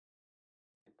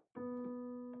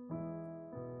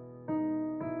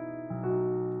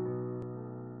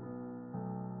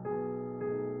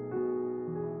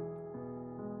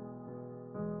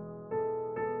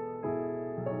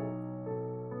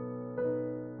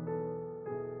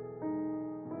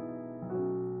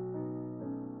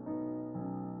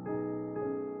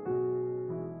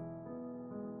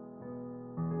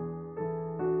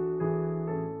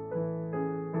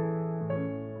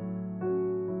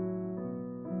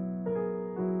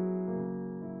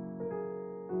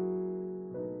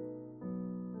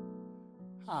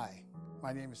Hi,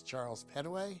 my name is Charles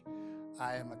Pettaway.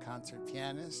 I am a concert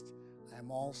pianist. I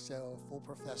am also a full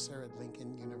professor at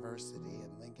Lincoln University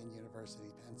in Lincoln University,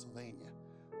 Pennsylvania.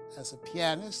 As a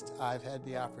pianist, I've had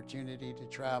the opportunity to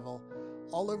travel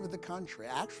all over the country,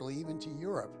 actually even to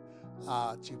Europe,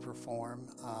 to perform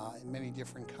in many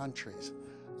different countries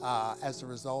as a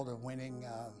result of winning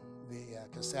the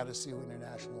Casadasu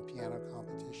International Piano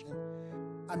Competition.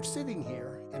 I'm sitting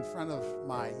here in front of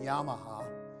my Yamaha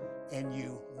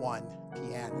NU1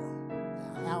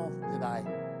 piano. Now, how did I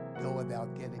go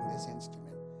about getting this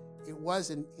instrument? It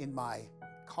wasn't in my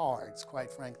cards,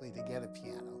 quite frankly, to get a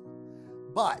piano.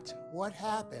 But what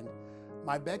happened,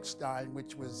 my Bechstein,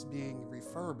 which was being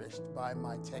refurbished by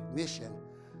my technician,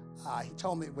 he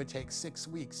told me it would take 6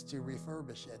 weeks to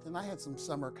refurbish it. And I had some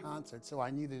summer concerts, so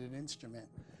I needed an instrument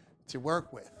to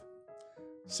work with.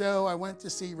 So I went to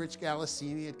see Rich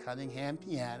Galassini at Cunningham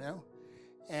Piano,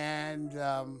 and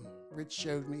Rich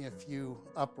showed me a few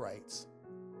uprights.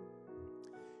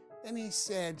 Then he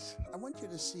said, I want you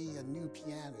to see a new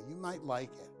piano. You might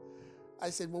like it. I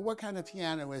said, well, what kind of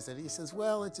piano is it? He says,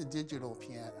 well, it's a digital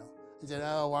piano. I said,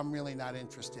 oh, I'm really not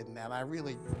interested in that. I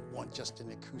really want just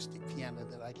an acoustic piano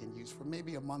that I can use for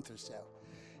maybe a month or so.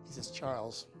 He says,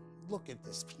 Charles, look at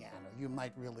this piano. You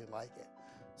might really like it.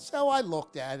 So I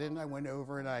looked at it and I went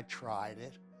over and I tried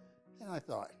it. And I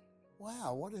thought,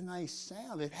 wow, what a nice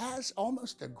sound. It has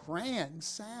almost a grand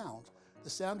sound,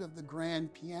 the sound of the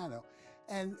grand piano.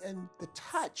 And the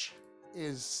touch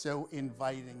is so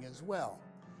inviting as well.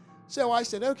 So I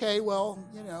said, okay, well,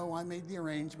 you know, I made the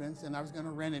arrangements and I was going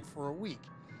to rent it for a week.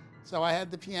 So I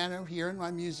had the piano here in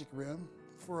my music room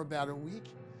for about a week.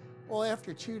 Well,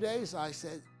 after 2 days, I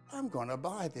said, I'm going to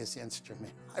buy this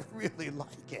instrument. I really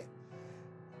like it.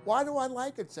 Why do I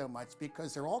like it so much?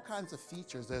 Because there are all kinds of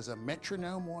features. There's a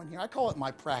metronome on here. I call it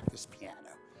my practice piano.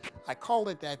 I call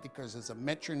it that because there's a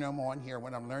metronome on here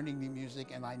when I'm learning new music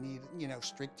and I need, you know,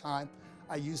 strict time.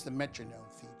 I use the metronome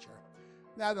feature.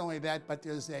 Not only that, but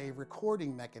there's a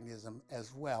recording mechanism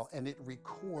as well, and it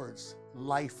records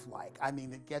lifelike. I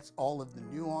mean, it gets all of the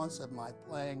nuance of my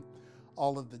playing,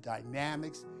 all of the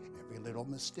dynamics, every little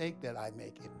mistake that I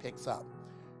make, it picks up.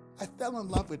 I fell in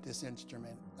love with this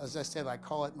instrument. As I said, I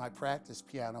call it my practice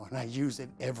piano, and I use it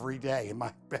every day. And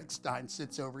my Bechstein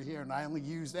sits over here, and I only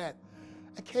use that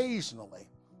occasionally.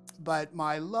 But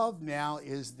my love now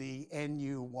is the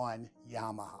NU1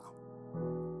 Yamaha.